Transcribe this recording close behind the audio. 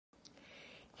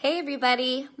Hey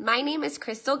everybody, my name is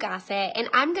Crystal Gossett and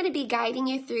I'm going to be guiding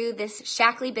you through this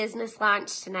Shaklee business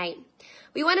launch tonight.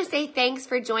 We want to say thanks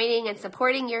for joining and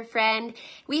supporting your friend.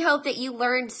 We hope that you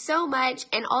learned so much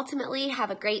and ultimately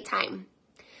have a great time.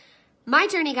 My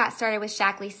journey got started with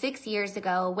Shaklee 6 years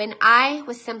ago when I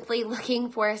was simply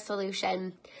looking for a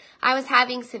solution. I was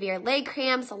having severe leg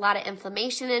cramps, a lot of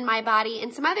inflammation in my body,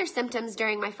 and some other symptoms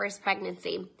during my first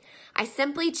pregnancy. I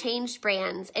simply changed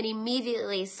brands and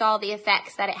immediately saw the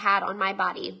effects that it had on my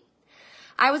body.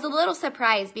 I was a little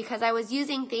surprised because I was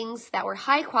using things that were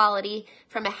high quality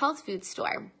from a health food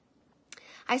store.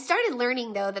 I started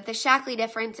learning, though, that the Shaklee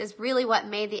difference is really what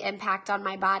made the impact on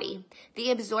my body.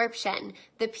 The absorption,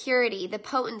 the purity, the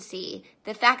potency,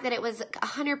 the fact that it was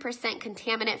 100%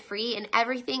 contaminant-free and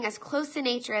everything as close to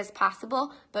nature as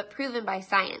possible, but proven by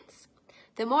science.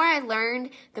 The more I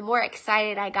learned, the more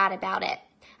excited I got about it.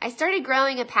 I started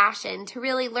growing a passion to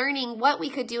really learning what we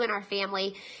could do in our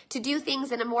family to do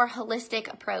things in a more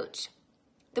holistic approach.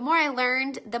 The more I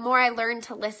learned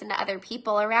to listen to other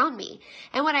people around me.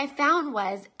 And what I found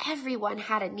was everyone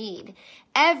had a need.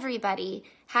 Everybody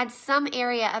had some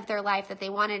area of their life that they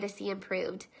wanted to see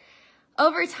improved.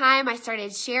 Over time, I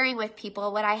started sharing with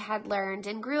people what I had learned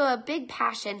and grew a big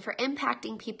passion for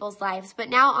impacting people's lives, but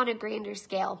now on a grander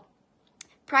scale.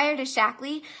 Prior to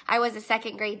Shaklee, I was a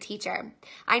second grade teacher.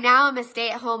 I now am a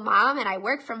stay-at-home mom and I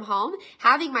work from home,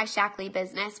 having my Shaklee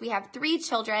business. We have 3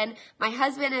 children. My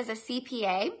husband is a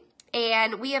CPA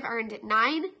and we have earned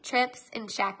 9 trips in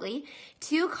Shaklee,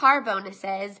 2 car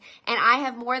bonuses, and I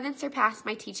have more than surpassed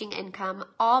my teaching income,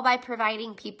 all by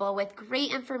providing people with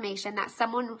great information that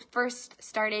someone first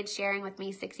started sharing with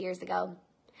me 6 years ago.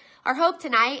 Our hope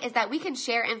tonight is that we can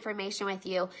share information with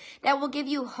you that will give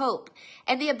you hope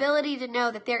and the ability to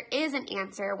know that there is an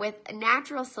answer with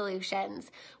natural solutions.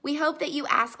 We hope that you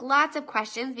ask lots of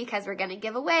questions because we're going to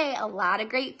give away a lot of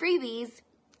great freebies.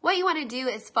 What you want to do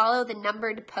is follow the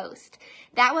numbered post.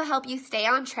 That will help you stay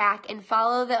on track and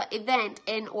follow the event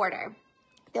in order.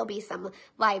 There'll be some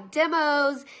live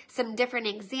demos, some different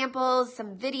examples,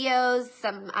 some videos,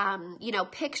 some,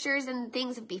 pictures and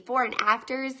things of before and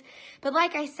afters. But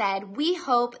like I said, we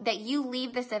hope that you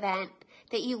leave this event,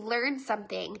 that you learn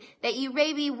something, that you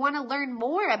maybe want to learn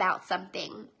more about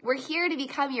something. We're here to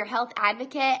become your health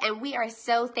advocate, and we are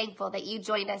so thankful that you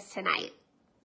joined us tonight.